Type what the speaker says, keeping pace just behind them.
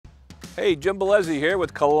Hey, Jim Ballezzi here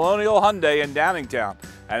with Colonial Hyundai in Downingtown,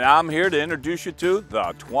 and I'm here to introduce you to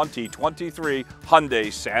the 2023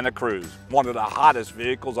 Hyundai Santa Cruz, one of the hottest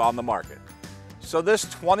vehicles on the market. So this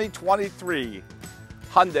 2023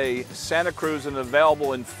 Hyundai Santa Cruz is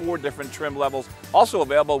available in 4 different trim levels, also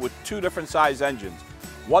available with 2 different size engines.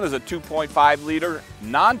 One is a 2.5 liter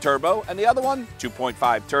non-turbo and the other one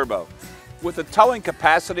 2.5 turbo, with a towing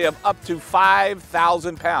capacity of up to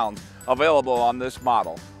 5,000 pounds available on this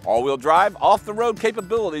model. All-wheel drive, off-the-road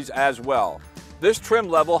capabilities as well. This trim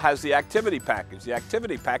level has the activity package. The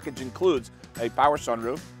activity package includes a power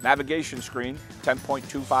sunroof, navigation screen,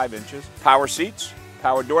 10.25 inches, power seats,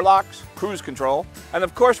 power door locks, cruise control, and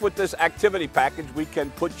of course with this activity package we can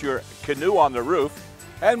put your canoe on the roof,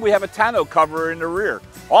 and we have a tonneau cover in the rear.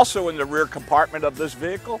 Also in the rear compartment of this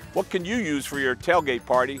vehicle, what can you use for your tailgate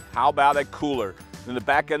party? How about a cooler? In the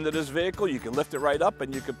back end of this vehicle, you can lift it right up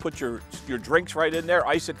and you can put your drinks right in there,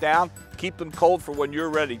 ice it down, keep them cold for when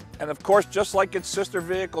you're ready. And of course, just like its sister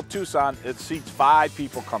vehicle, Tucson, it seats 5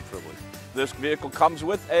 people comfortably. This vehicle comes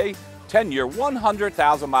with a 10-year,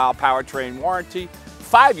 100,000-mile powertrain warranty,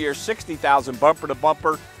 5-year, 60,000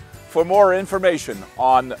 bumper-to-bumper. For more information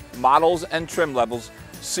on models and trim levels,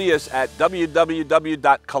 see us at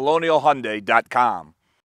www.colonialhyundai.com.